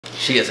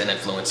She is an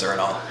influencer and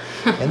all.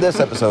 In this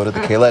episode of the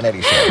Kayla and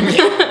Eddie Show.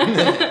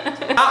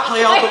 Not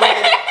play out the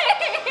way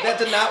that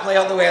did not play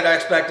out the way that I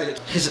expected.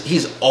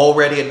 He's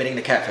already admitting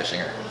to catfishing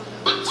her.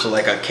 So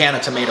like a can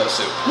of tomato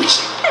soup.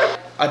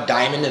 A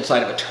diamond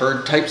inside of a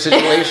turd type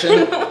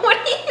situation. What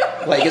are you?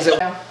 Like, is it?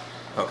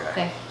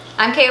 Okay.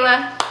 I'm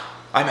Kayla.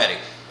 I'm Eddie.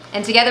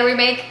 And together we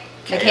make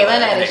the Kayla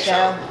and Eddie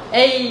Show.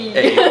 Hey.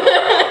 Hey.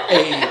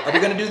 Hey. Are we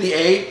gonna do the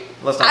A?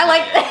 Let's not. I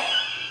like that.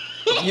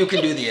 You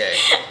can do the A.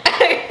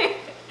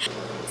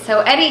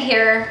 So Eddie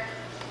here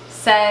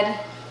said,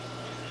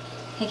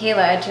 "Hey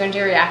Kayla, do you want to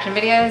do reaction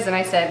videos?" And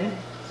I said,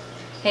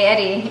 "Hey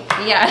Eddie,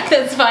 yeah,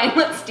 that's fine.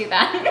 Let's do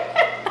that."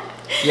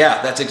 Yeah,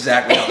 that's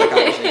exactly how the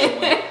conversation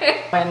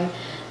went.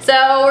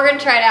 So we're gonna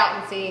try it out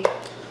and see.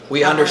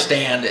 We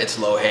understand it's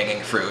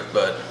low-hanging fruit,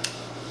 but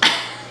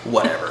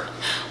whatever.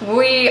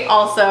 We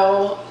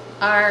also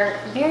are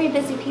very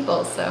busy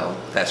people, so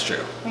that's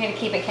true. we're gonna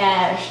keep it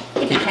cash.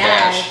 Keep it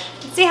cash.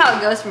 Let's see how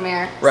it goes from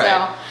there. Right.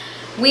 So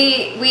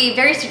we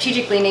very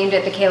strategically named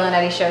it the Kayla and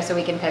Eddie Show so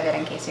we can pivot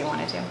in case we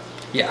wanted to.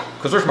 Yeah,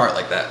 because we're smart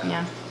like that.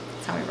 Yeah,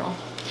 that's how we roll.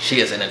 She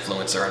is an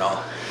influencer and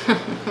all.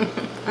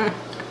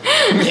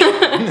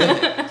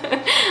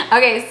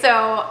 Okay,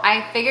 so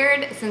I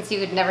figured since you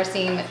had never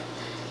seen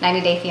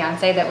 90 Day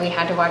Fiancé that we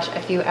had to watch a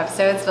few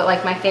episodes, but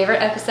like my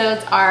favorite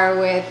episodes are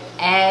with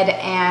Ed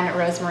and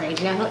Rosemary.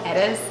 Do you know who Ed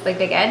is? Like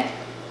Big Ed?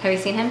 Have you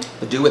seen him?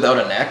 The dude without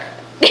a neck?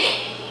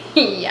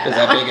 Yeah. Is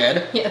that Big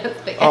Ed? Yeah,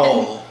 that's Big Ed.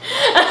 Oh.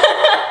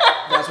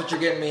 That's what you're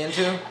getting me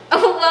into?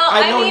 Well,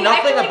 I know mean,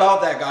 nothing like, about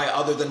that guy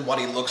other than what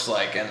he looks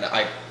like, and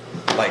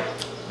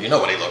you know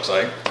what he looks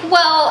like.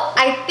 Well,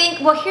 I think,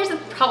 here's the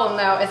problem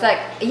though, is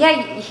that,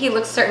 yeah, he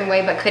looks a certain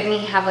way, but couldn't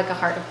he have like a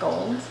heart of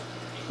gold?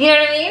 You know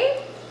what I mean?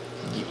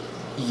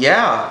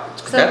 Yeah,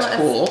 So that's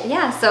cool.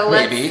 Yeah, so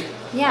maybe.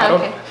 Yeah,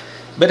 okay.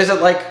 But is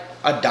it like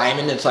a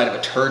diamond inside of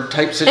a turd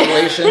type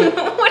situation?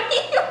 What are you?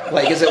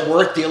 Like, is it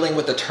worth dealing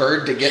with the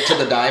turd to get to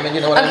the diamond?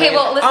 You know what I mean? Okay,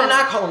 well, listen. I'm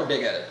not calling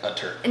Big Ed a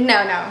turd.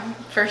 No,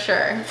 for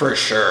sure. For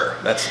sure.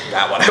 That's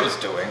not what I was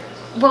doing.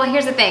 Well,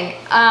 here's the thing.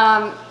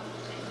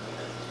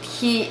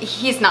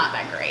 He's not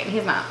that great.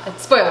 He's not.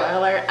 Spoiler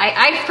alert.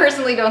 I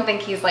personally don't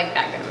think he's like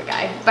that good of a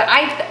guy. But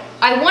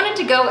I wanted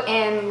to go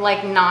in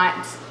like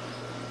not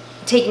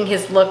taking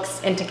his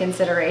looks into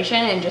consideration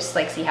and just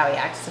like see how he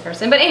acts as a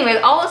person. But anyways,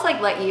 I'll just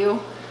like let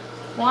you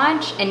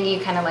watch and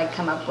you kind of like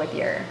come up with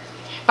your.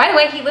 By the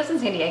way, he lives in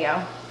San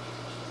Diego,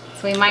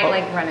 so we might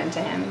like run into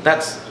him.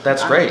 That's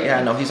great.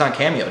 Yeah, no, he's on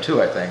Cameo too,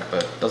 I think,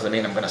 but doesn't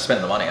mean I'm gonna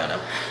spend the money on him.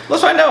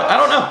 Let's find out. I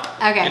don't know.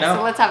 Okay, you know?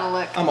 so let's have a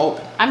look. I'm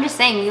open. I'm just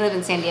saying we live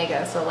in San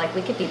Diego, so like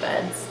we could be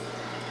buds.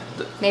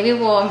 Maybe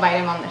we'll invite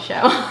him on the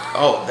show.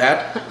 Oh,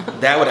 that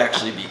would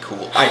actually be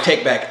cool. I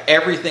take back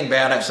everything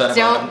bad I've said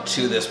about him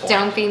to this point.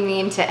 Don't be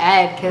mean to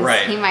Ed, because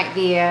he might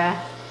be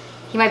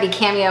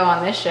cameo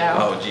on this show.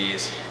 Oh,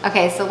 geez.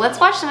 Okay, so let's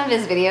watch some of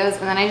his videos,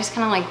 and then I just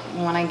kind of like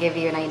want to give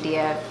you an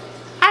idea.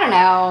 I don't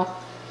know.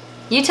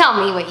 You tell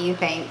me what you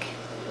think.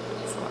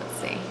 So let's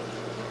see.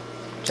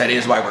 That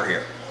is why we're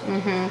here.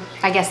 Mm-hmm.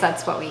 I guess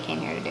that's what we came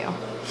here to do.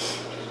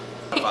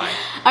 Fine.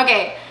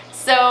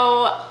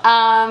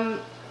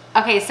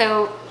 Okay,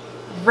 so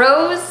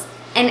Rose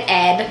and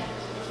Ed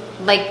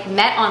like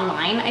met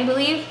online, I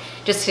believe,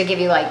 just to give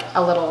you like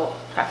a little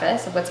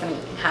preface of what's going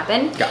to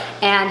happen. Yeah.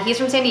 And he's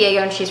from San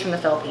Diego and she's from the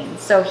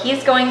Philippines. So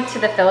he's going to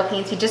the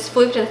Philippines. He just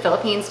flew to the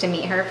Philippines to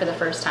meet her for the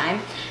first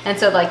time. And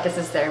so like this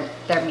is their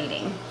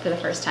meeting for the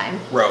first time.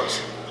 Rose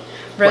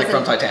like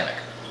from Titanic.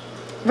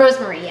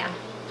 Rosemary, yeah.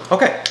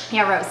 Okay.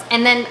 Yeah, Rose.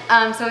 And then,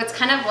 so it's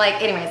kind of like,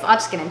 anyways, I'll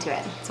just get into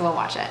it. So we'll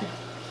watch it.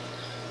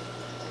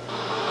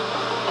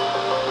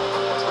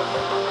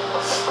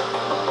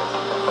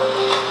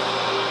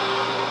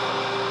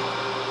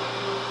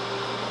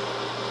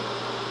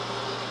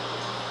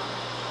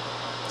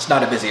 It's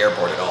not a busy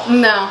airport at all.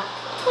 No.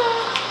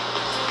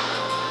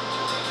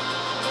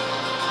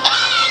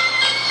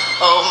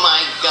 Oh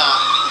my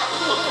God.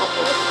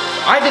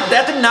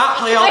 That did not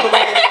play out the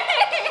way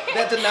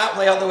that did not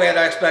play out the way that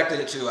I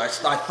expected it to. I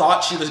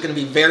thought she was going to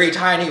be very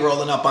tiny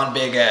rolling up on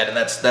Big Ed, and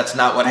that's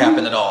not what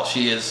happened at all.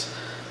 She is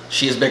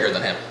bigger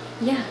than him.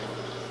 Yeah.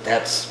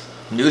 That's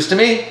news to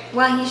me.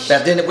 Well,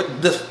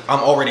 I'm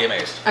already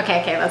amazed.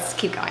 Okay, let's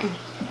keep going.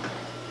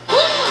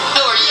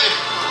 How are you?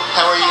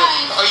 How are you?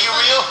 Are you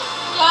real?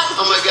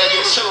 Oh my God,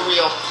 you're so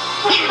real.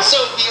 You're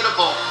so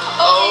beautiful.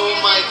 Oh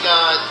my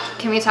God.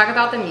 Can we talk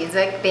about the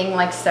music being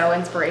like so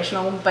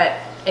inspirational, but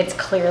it's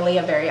clearly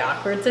a very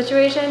awkward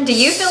situation? Do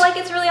you feel like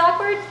it's really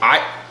awkward?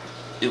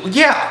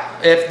 Yeah.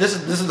 If this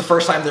is the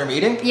first time they're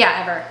meeting. Yeah,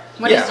 ever.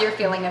 What is your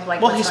feeling of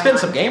like? Well, he's spinning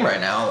some game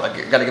right now. I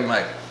gotta give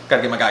my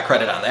guy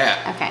credit on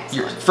that. Okay.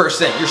 First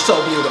thing, you're so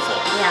beautiful.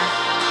 Yeah.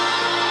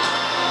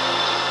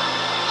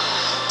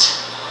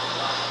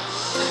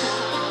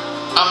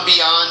 I'm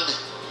beyond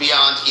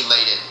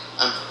elated.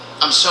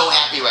 I'm so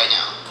happy right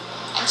now.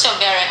 I'm so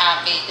very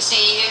happy to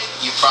see you.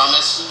 You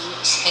promise?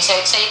 I'm so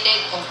excited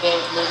and a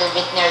little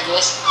bit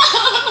nervous. I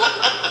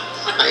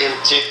am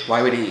too.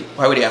 Why would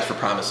he ask for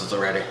promises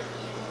already?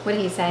 What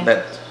did he say?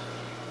 That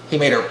he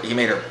made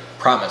her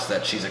promise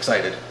that she's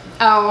excited.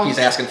 Oh. He's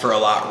asking for a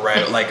lot,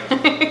 right? Like,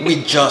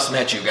 we just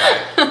met you,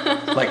 guy.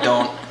 Like,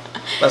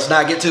 let's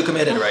not get too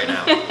committed right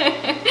now.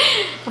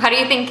 How do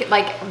you think,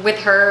 like, with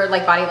her,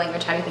 like, body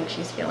language, how do you think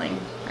she's feeling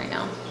right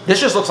now?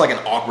 This just looks like an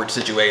awkward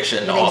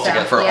situation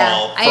altogether for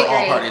all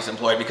parties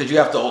employed, because you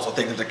have to also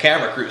think that the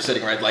camera crew is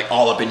sitting right, like,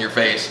 all up in your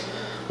face,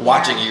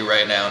 watching you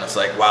right now, and it's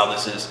like, wow,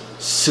 this is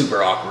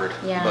super awkward.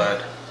 Yeah.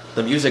 But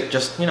the music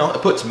just, you know,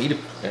 it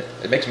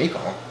makes me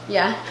calm.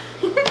 Yeah.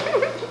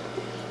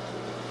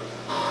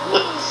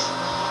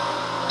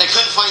 I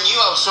couldn't find you.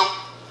 I was so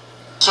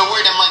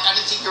worried. I'm like, I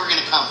didn't think you were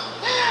gonna come.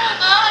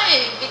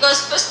 Ay,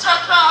 because basta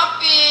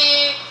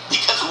traffic.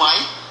 Because why?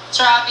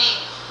 Traffic.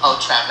 Oh,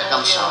 traffic.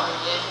 I'm sorry.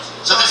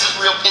 So this is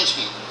real pinch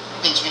me.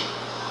 Pinch me.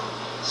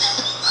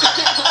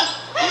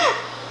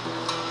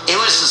 It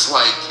was just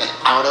like an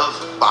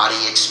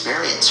out-of-body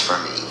experience for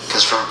me.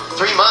 Because for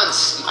 3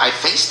 months, I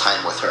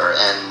FaceTime with her,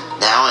 and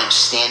now I'm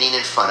standing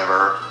in front of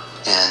her,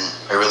 and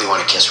I really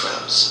want to kiss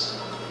Rose.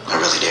 I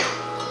really do.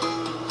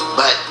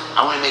 But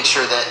I want to make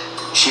sure that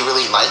she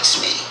really likes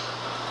me.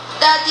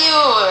 That you.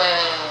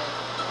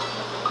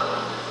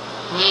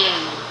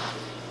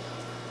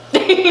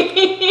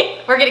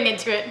 We're getting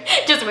into it.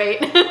 Just wait.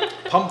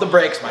 Pump the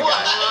brakes, my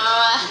guy.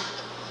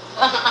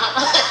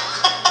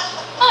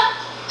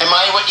 Am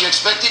I what you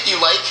expected?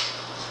 You like?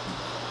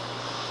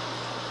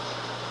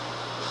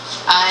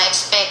 I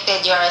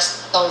expected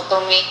yours told to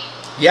me.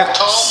 Yeah,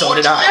 so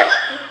did I.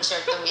 Sure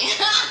to me.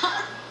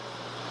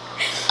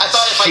 I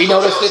thought if She I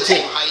told noticed you I was it the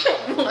too. same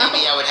height,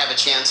 maybe I would have a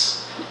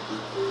chance.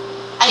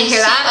 I You hear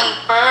see that?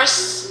 on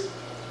first.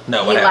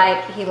 No, what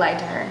happened? He lied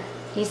to her.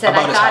 He said,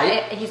 About his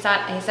height? he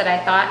said, I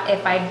thought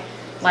if I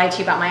lied to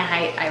you about my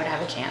height, I would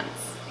have a chance.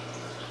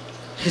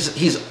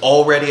 He's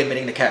already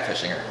admitting to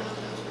catfishing her.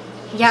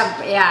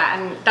 Yeah,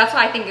 and that's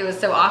why I think it was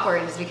so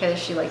awkward, is because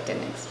she, like,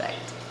 didn't expect.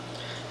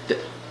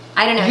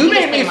 I don't know. You he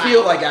just made me didn't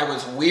feel lie. like I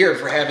was weird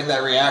for having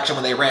that reaction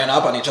when they ran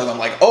up on each other. I'm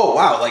like, oh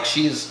wow, like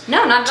she's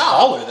No, not at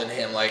all. taller than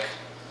him. Like,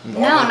 No,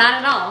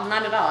 not at all.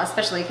 Not at all.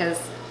 Especially because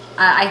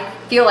I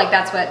feel like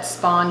that's what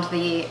spawned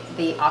the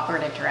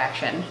awkward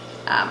interaction,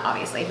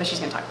 obviously. But she's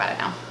going to talk about it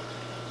now.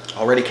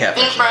 already In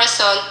catfishing.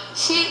 person,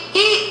 he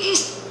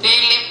is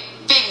really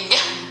big.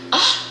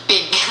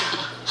 Big.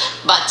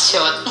 But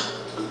short.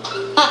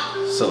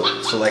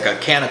 So like a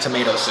can of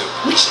tomato soup.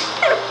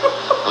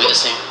 Are we the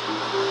same?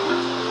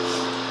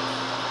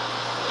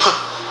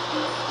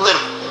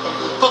 Little.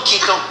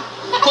 Poquito.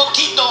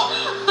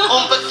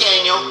 Un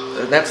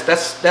pequeño.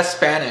 That's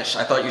Spanish.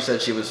 I thought you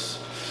said she was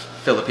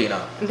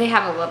Filipino. They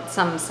have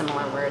some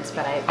similar words,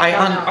 but I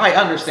don't know. I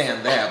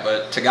understand that,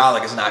 but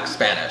Tagalog is not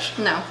Spanish.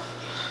 No,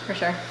 for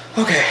sure.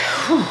 Okay,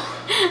 whew.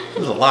 It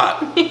was a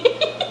lot.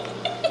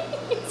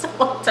 It's a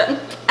lot to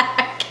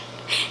unpack.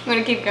 You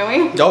want to keep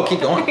going? No, keep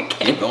going.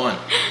 Okay. Keep going.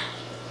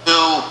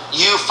 Do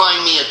you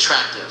find me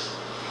attractive?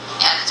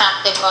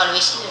 Attractive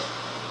always you.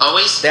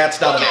 Always? That's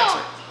not an No.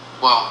 answer.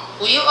 Well,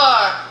 Who you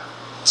are.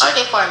 It's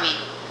okay for me.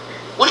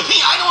 what do you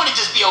mean? I don't want to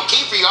just be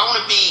okay for you. I want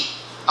to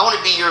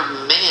be your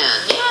man.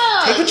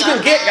 Yeah. Take what you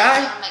can get, guy.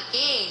 You're my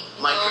king.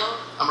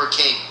 I'm her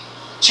king.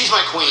 She's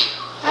my queen.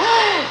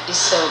 It's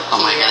so cute.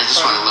 Oh my god, I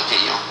just want to look at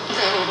you.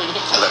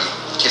 I love you.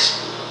 Kiss.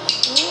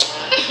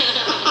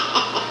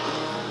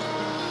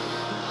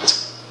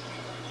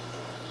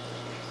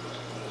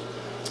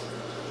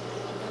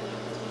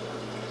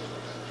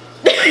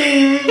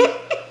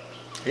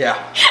 Yeah,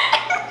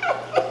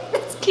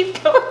 Let's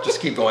keep going.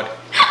 just keep going.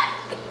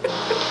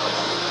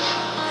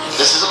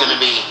 This is going to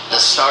be the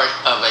start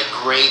of a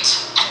great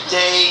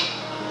day.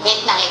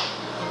 Midnight.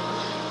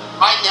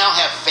 I now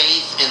have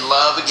faith in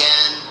love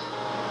again.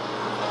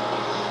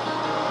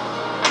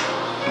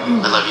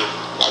 I love you.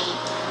 Love you.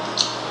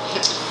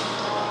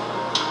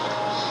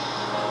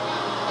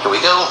 Here we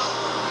go.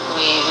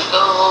 Here we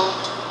go.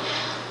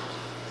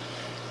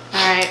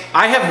 All right.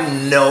 I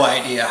have no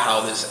idea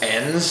how this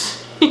ends.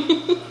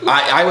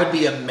 I would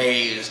be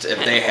amazed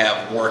if they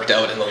have worked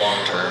out in the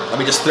long term. Let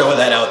me just throw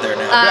that out there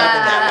now. Dropping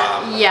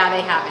that bomb. Yeah,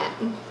 they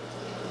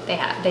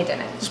haven't. They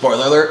didn't.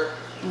 Spoiler alert.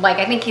 Like,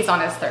 I think he's on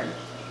his third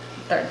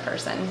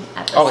person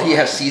at this Oh, he point.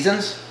 has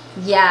seasons?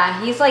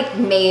 Yeah, he's like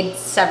made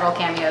several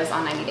cameos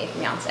on 90 Day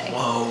Fiancé.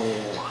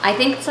 Whoa. I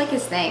think it's like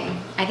his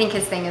thing. I think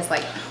his thing is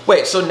like,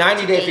 Wait, so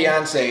 90 Day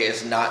Fiancé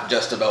is not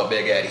just about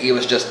Big Ed. He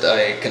was just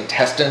a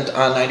contestant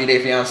on 90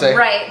 Day Fiancé?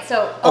 right,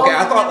 so. Okay,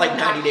 I no, thought like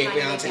not 90 Day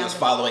Fiancé was Fiancé.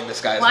 following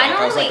this guy's Well, I life.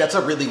 I was like, normally- that's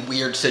a really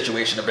weird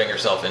situation to bring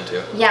yourself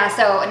into. Yeah,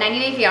 so 90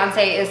 Day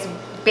Fiancé is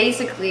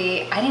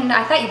basically,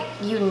 I thought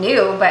you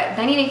knew, but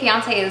 90 Day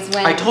Fiancé is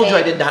when I told you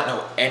I did not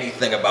know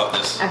anything about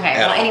this. Okay, at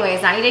well all.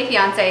 anyways, 90 Day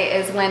Fiancé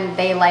is when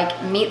they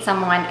like meet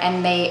someone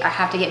and they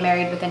have to get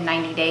married within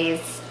 90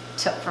 days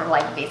for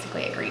like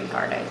basically a green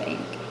card, I think.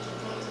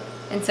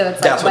 And so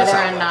it's like That's what it whether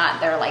or sounds like. not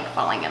they're like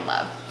falling in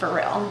love for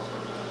real.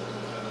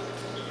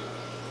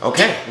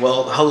 Okay,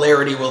 well,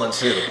 hilarity will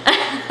ensue.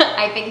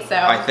 I think so.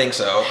 I think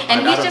so.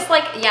 And I he's don't- just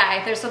like,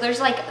 yeah, there's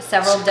like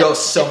several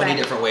goes so many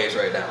different ways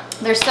right now.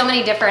 There's so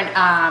many different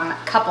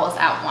couples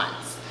at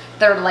once.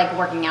 They're like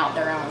working out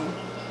their own.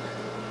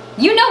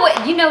 You know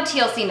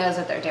TLC knows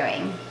what they're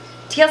doing.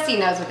 TLC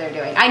knows what they're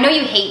doing. I know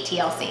you hate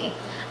TLC.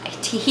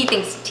 He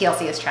thinks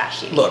TLC is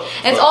trash TV. Look,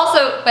 and it's look.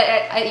 also,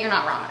 but you're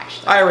not wrong,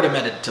 actually. I already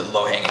meant it to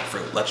low-hanging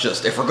fruit. Let's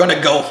just, if we're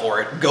gonna go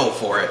for it, go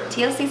for it.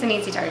 TLC's an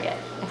easy target.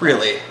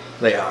 Really,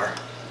 they are.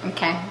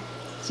 Okay.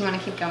 So you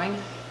want to keep going?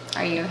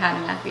 Are you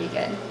had enough? Are you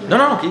good?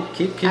 No,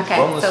 keep Okay,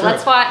 rolling this so through.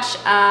 let's watch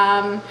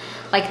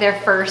like their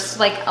first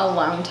like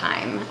alone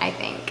time, I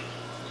think.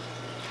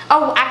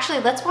 Oh, actually,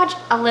 let's watch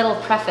a little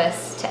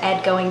preface to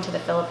Ed going to the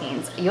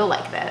Philippines. You'll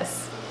like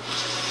this.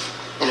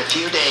 In a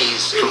few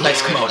days, I'm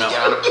Nice getting ready kimono. to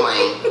get on a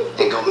plane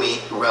and go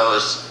meet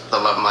Rose, the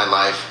love of my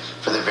life,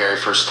 for the very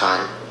first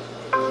time.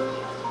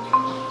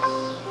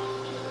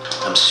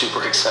 I'm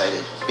super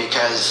excited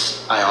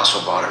because I also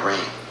bought a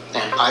ring.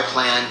 And I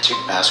plan to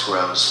ask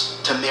Rose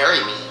to marry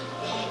me.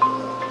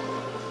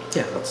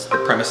 Yeah, that's the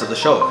premise of the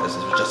show, as it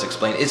was just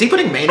explained. Is he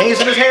putting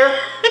mayonnaise in his hair?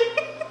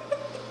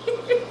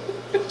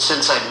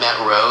 Since I met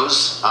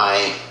Rose,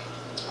 I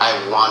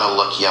want to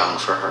look young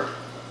for her.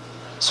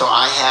 So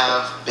I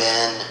have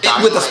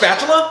been... With the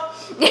spatula?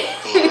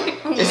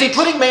 And Is he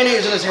putting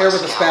mayonnaise in his hair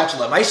with a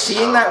spatula? Am I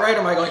seeing that right, or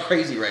am I going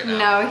crazy right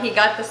now? No, he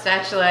got the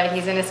spatula.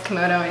 He's in his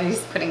kimono and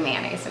he's putting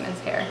mayonnaise in his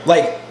hair.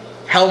 Like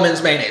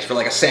Hellman's mayonnaise for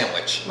like a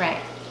sandwich.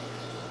 Right.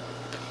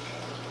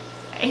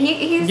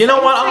 He's. You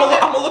know what? I'm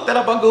gonna look that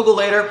up on Google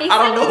later. He I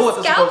don't said know his what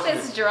this scalp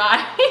supposed to is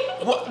dry. be.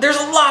 Well, there's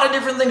a lot of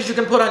different things you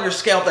can put on your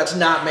scalp that's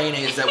not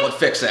mayonnaise that would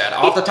fix that.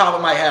 Off the top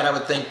of my head, I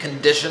would think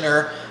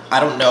conditioner. I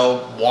don't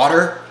know,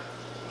 water.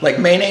 Like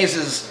mayonnaise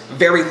is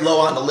very low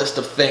on the list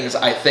of things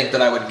I think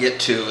that I would get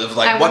to of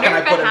like what can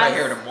I put in my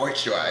hair to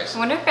moisturize. I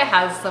wonder if it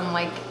has some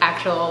like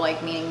actual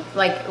like meaning,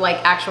 like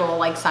actual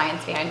like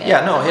science behind it.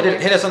 Yeah, no,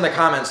 hit us in the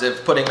comments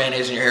if putting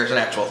mayonnaise in your hair is an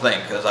actual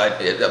thing, because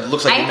it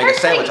looks like you make a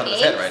sandwich on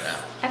his head right now.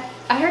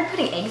 I heard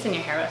putting eggs in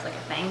your hair was like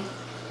a thing.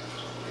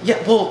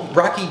 Yeah, well,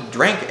 Rocky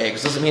drank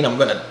eggs doesn't mean I'm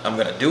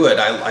gonna do it.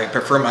 I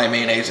prefer my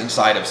mayonnaise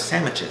inside of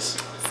sandwiches.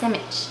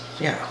 Sandwich.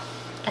 Yeah.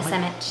 A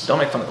sandwich. Don't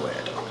make fun of the way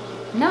I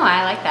talk. No,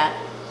 I like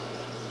that.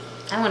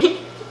 I want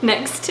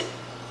next.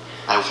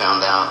 I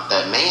found out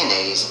that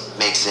mayonnaise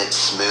makes it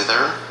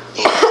smoother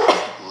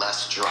and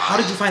less dry. How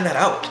did you find that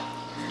out?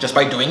 Just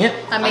by doing it?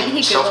 Maybe he I'm Googled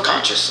it.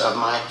 self-conscious of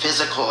my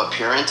physical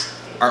appearance.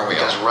 Aren't we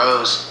Because all?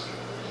 Rose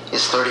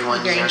is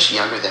 31 Great. years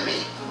younger than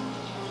me.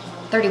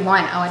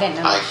 31. Oh, I didn't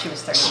know I that she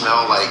was 31.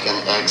 smell like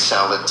an egg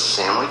salad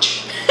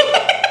sandwich,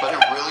 but it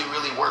really,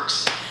 really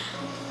works.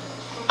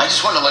 I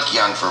just want to look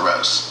young for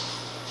Rose.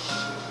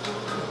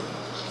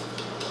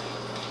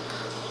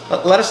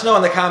 Let us know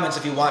in the comments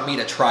if you want me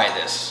to try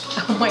this.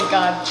 Oh my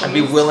God. I'd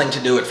be please. willing to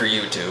do it for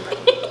YouTube.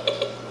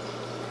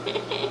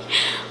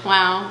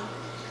 Wow.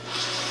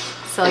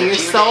 Sell In a your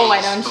few soul, why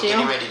days, don't I'm getting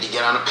you? ready to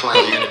get on a plane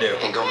What are you gonna do?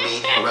 and go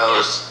meet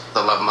Rose,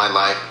 the love of my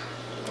life.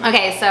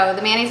 Okay, so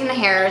the mayonnaise in the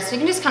hair, so you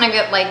can just kind of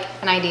get like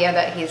an idea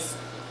that he's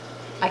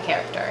a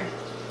character.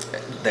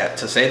 That,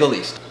 to say the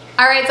least.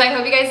 All right, so I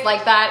hope you guys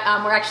like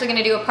that. We're actually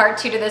gonna do a part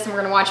 2 to this, and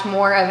we're gonna watch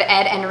more of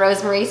Ed and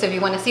Rosemary. So if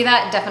you wanna see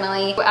that,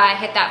 definitely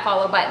hit that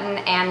follow button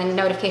and the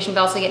notification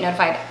bell so you get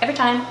notified every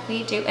time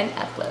we do an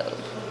upload.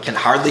 Can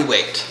hardly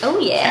wait. Oh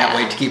yeah. Can't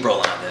wait to keep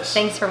rolling on this.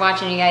 Thanks for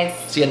watching, you guys.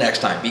 See you next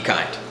time. Be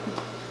kind.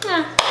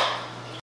 Ah.